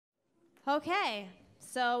Okay,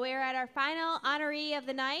 so we're at our final honoree of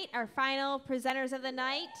the night, our final presenters of the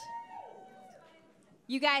night.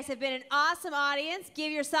 You guys have been an awesome audience.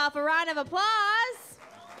 Give yourself a round of applause.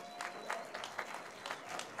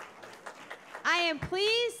 I am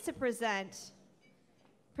pleased to present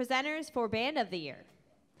presenters for Band of the Year.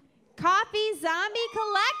 Coffis Zombie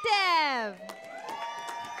Collective.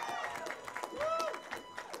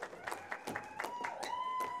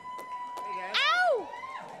 Ow!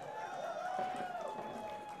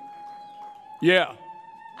 Yeah.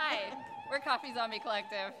 Hi, we're Coffis Zombie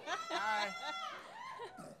Collective. Hi.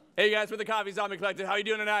 Hey guys, we're the Coffis Zombie Collective. How you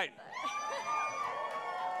doing tonight?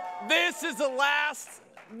 This is the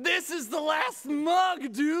last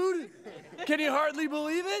mug, dude. Can you hardly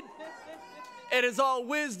believe it? It has all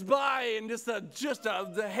whizzed by in just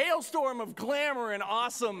the hailstorm of glamour and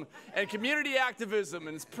awesome and community activism,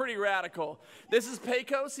 and it's pretty radical. This is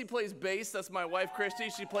Pecos. He plays bass. That's my wife, Christy.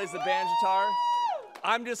 She plays the band guitar.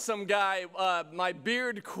 I'm just some guy. My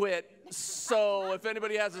beard quit, so if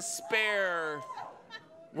anybody has a spare,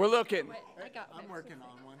 we're looking. I'm working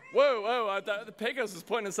on one. Whoa, I thought the Pecos is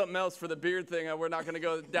pointing to something else for the beard thing. We're not going to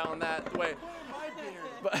go down that way. My beard.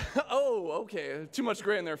 But, oh, okay. Too much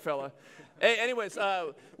gray in there, fella. Hey, anyways,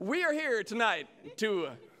 we are here tonight to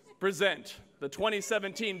present the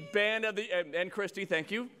 2017 Band of the... And Christy, thank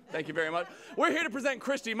you. Thank you very much. We're here to present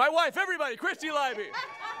Christy, my wife, everybody, Christy Libby.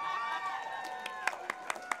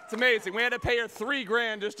 It's amazing. We had to pay her $3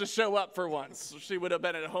 grand just to show up for once. She would have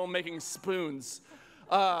been at home making spoons.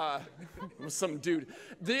 Some dude.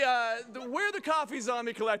 We're the Coffis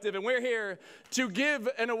Zombie Collective, and we're here to give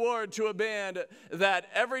an award to a band that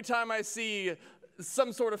every time I see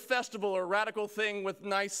some sort of festival or radical thing with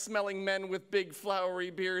nice-smelling men with big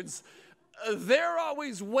flowery beards, they're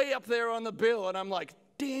always way up there on the bill, and I'm like,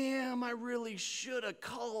 damn, I really should have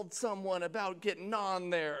called someone about getting on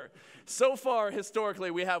there. So far,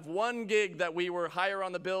 historically, we have one gig that we were higher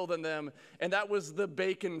on the bill than them, and that was the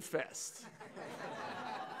Bacon Fest.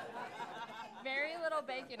 Very little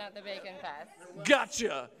bacon at the Bacon Fest.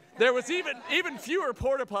 Gotcha. There was even fewer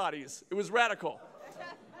porta potties. It was radical.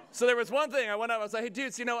 So there was one thing I went up. I was like, hey,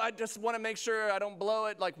 dudes, you know, I just want to make sure I don't blow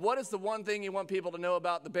it. Like, what is the one thing you want people to know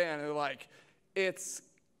about the band? And they're like, it's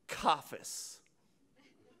Coffis.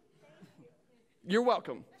 You're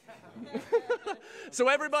welcome. So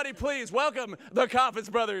everybody, please welcome the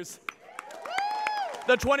Coffis Brothers,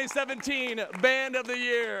 the 2017 Band of the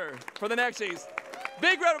Year for the NEXTies.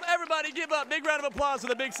 Big round of, everybody give up. Big round of applause for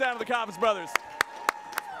the big sound of the Coffis Brothers.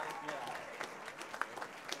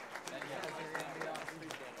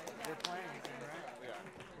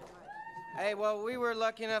 Hey, well, we were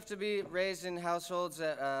lucky enough to be raised in households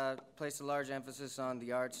that place a large emphasis on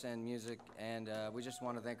the arts and music, and we just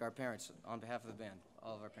want to thank our parents on behalf of the band,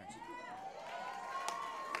 all of our parents.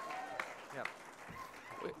 Yeah.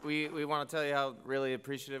 We want to tell you how really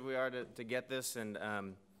appreciative we are to get this, and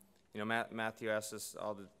you know, Matthew asked us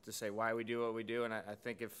all to say why we do what we do, and I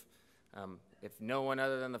think if no one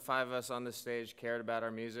other than the 5 of us on this stage cared about our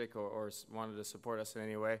music or wanted to support us in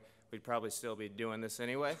any way, we'd probably still be doing this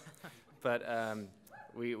anyway. But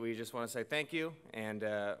we just want to say thank you, and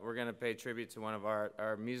we're going to pay tribute to one of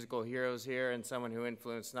our musical heroes here, and someone who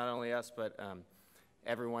influenced not only us, but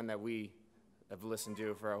everyone that we have listened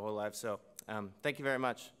to for our whole life. So thank you very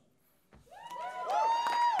much.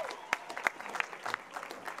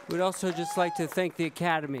 We'd also just like to thank the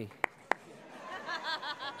Academy.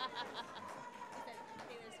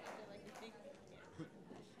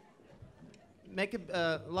 Make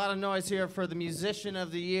a lot of noise here for the Musician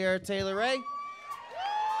of the Year, Taylor Ray.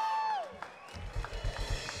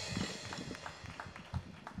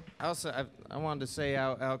 Also, I wanted to say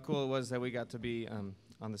how cool it was that we got to be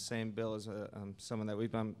on the same bill as someone that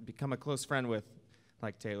we've become a close friend with,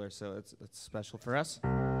 like Taylor, so it's special for us.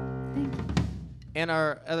 Thank you. And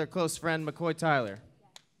our other close friend, McCoy Tyler.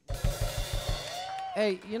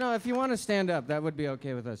 Hey, you know, if you want to stand up, that would be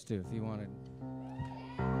okay with us too, if you wanted.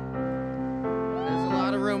 There's a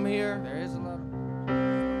lot of room here. There is a lot of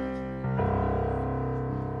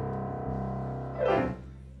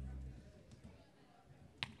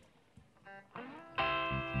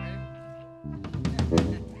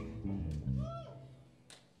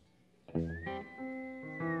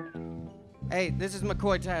Hey, this is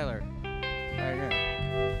McCoy Tyler. Right here.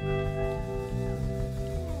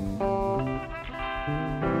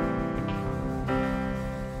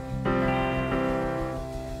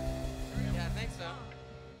 Yeah, I think so.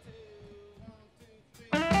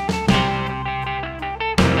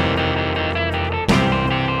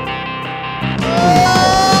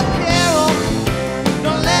 Oh, Carol,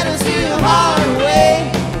 don't let us do the hard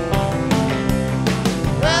way.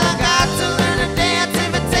 Well, I got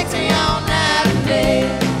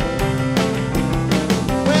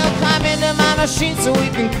machine so we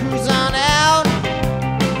can cruise on out.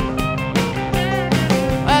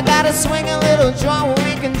 I gotta swing a little joint where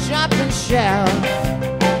we can jump and shout.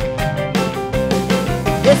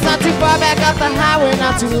 It's not too far back off the highway,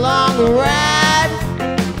 not too long to ride.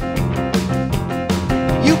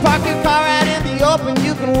 You park your car out in the open,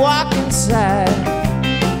 you can walk inside.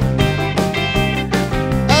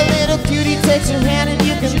 A little cutie takes your hand and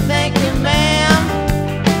you can thank your ma'am.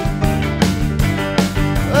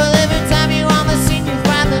 Well, every time you're on the scene, you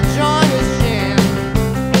find the joint is jammed.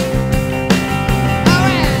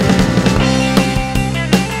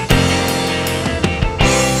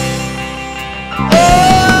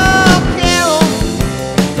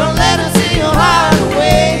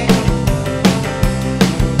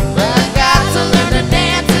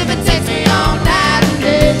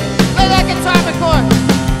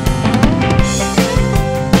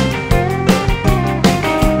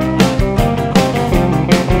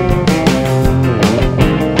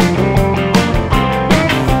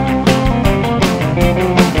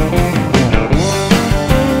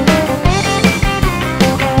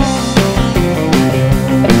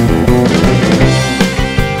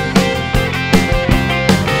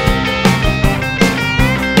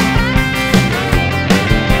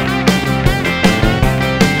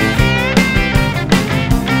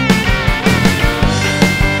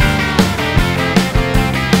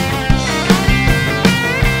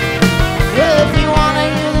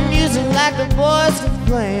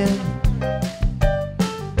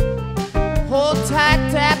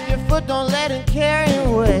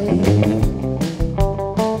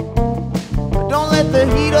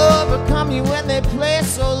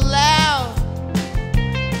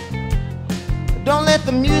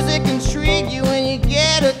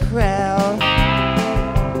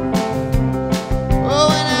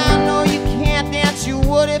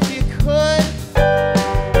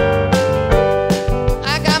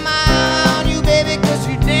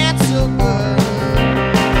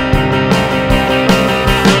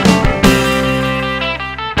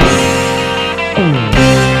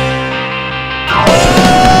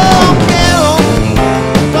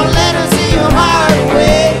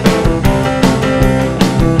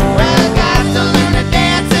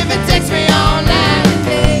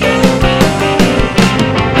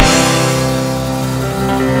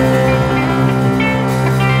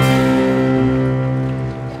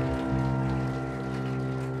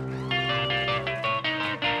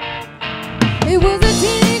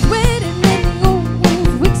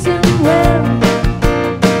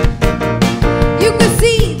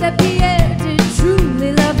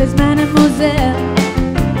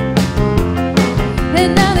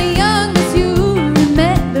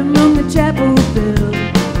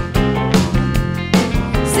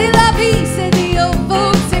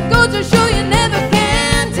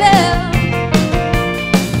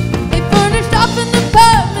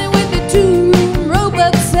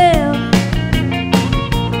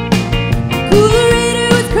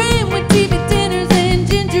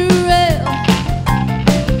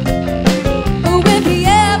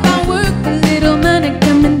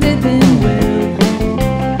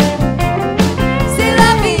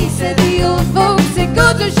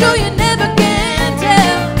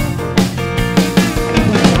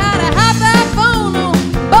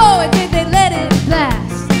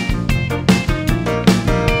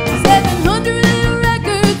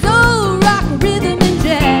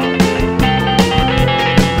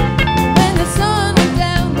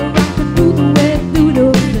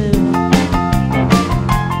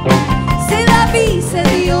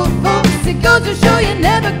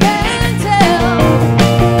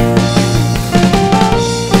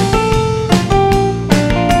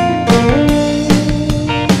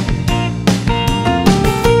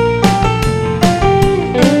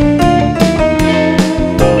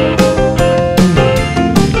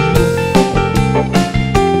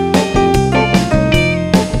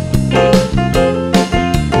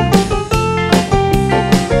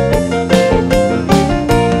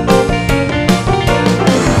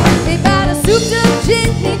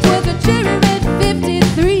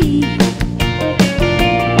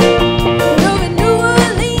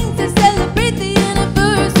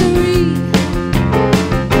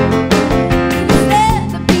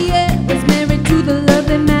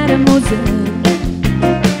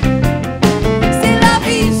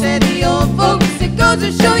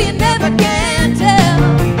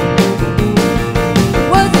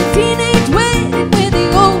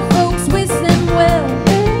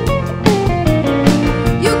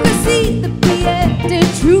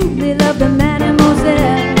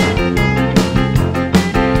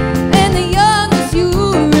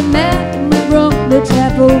 the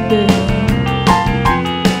chapel bell.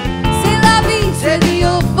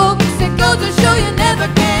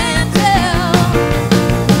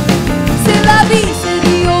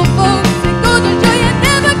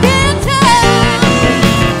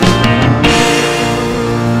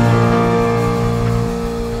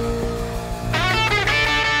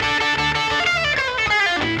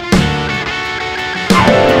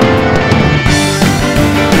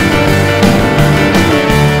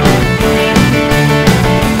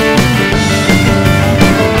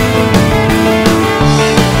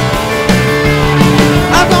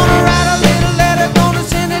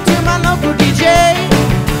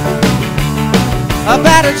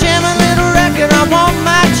 about to jam a little record. I want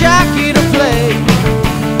my jockey to play.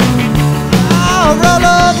 Oh, roll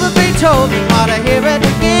over Beethoven, ought to hear it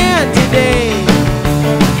again today.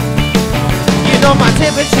 You know my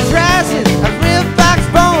temperature's rising, a real box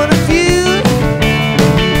blowing a fuse.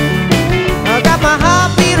 I got my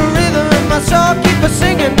heartbeat a rhythm and my soul keep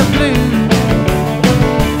singing the blues.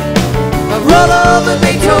 I roll over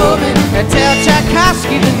Beethoven and tell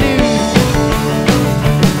Tchaikovsky the news.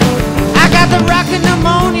 I got the rockin'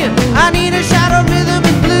 pneumonia, I need a shot of rhythm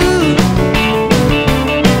and blues.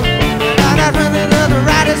 I got running other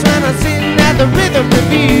writers when I'm sitting at the rhythm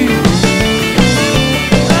review.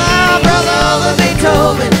 Oh, brother over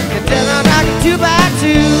Beethoven and tell him I can 2 by 2.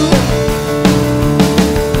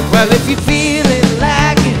 Well, if you feelin'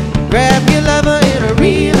 like it, grab your lover and a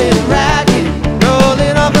reel it, rock it, roll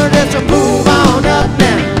it over just to move on up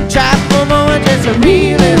now. Try for a moment just to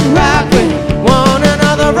reel it, rock it. One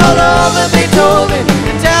another, roll over Beethoven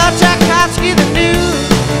and tell Tchaikovsky the news.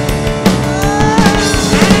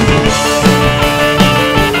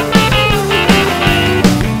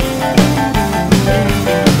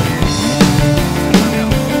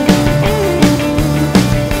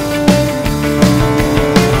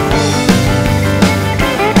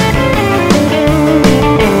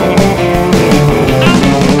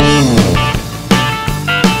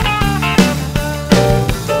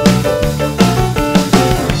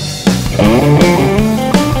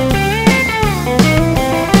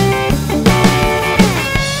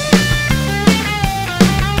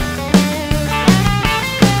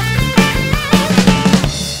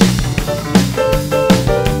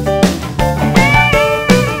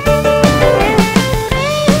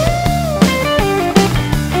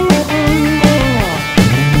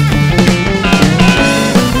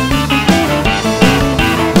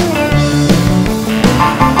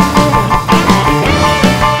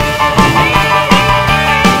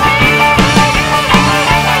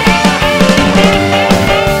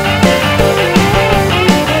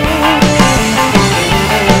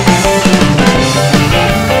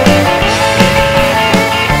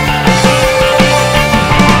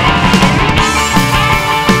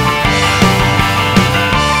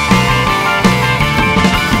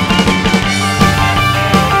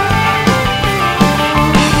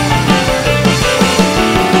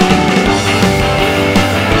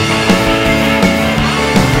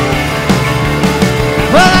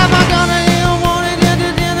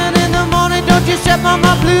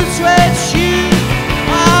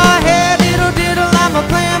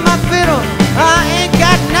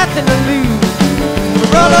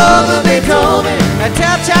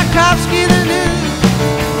 Tchaikovsky the news.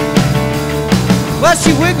 Well,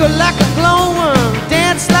 she wiggled like a glowworm,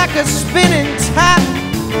 danced like a spinning top.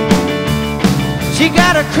 She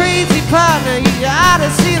got a crazy partner, you ought to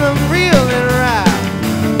see them reel and rock.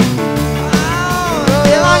 Oh,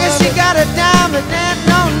 as long as she got a diamond, that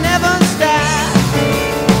don't never stop.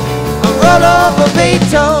 I roll over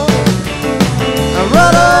Beethoven, I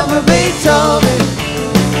roll over Beethoven,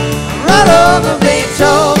 I roll over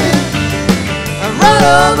Beethoven, I roll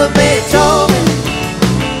over Beethoven,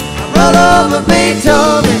 I roll over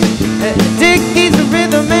Beethoven, dig these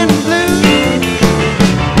rhythm and blues.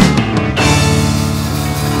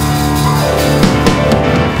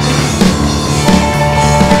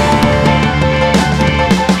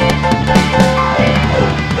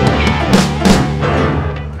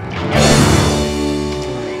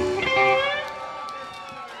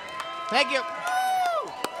 Thank you.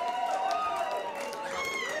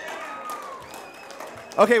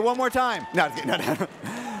 Okay, one more time. No, no.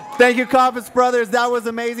 Thank you, Coffis Brothers. That was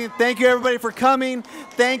amazing. Thank you, everybody, for coming.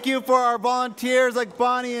 Thank you for our volunteers like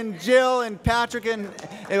Bonnie and Jill and Patrick and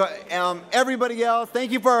everybody else.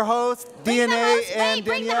 Thank you for our hosts, DNA and Danielle.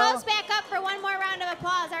 Bring the host back up for one more round of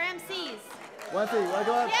applause, our MCs. One thing, want to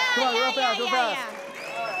go up? Yeah, Come on, real fast, real fast.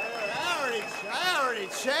 I already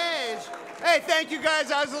changed. Hey, thank you guys.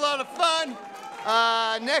 That was a lot of fun.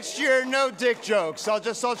 Next year, no dick jokes. I'll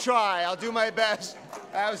try. I'll do my best.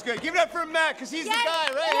 That was good. Give it up for Matt, because he's the guy,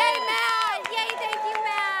 right? Yay, Matt. Yay, thank you,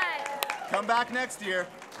 Matt. Come back next year.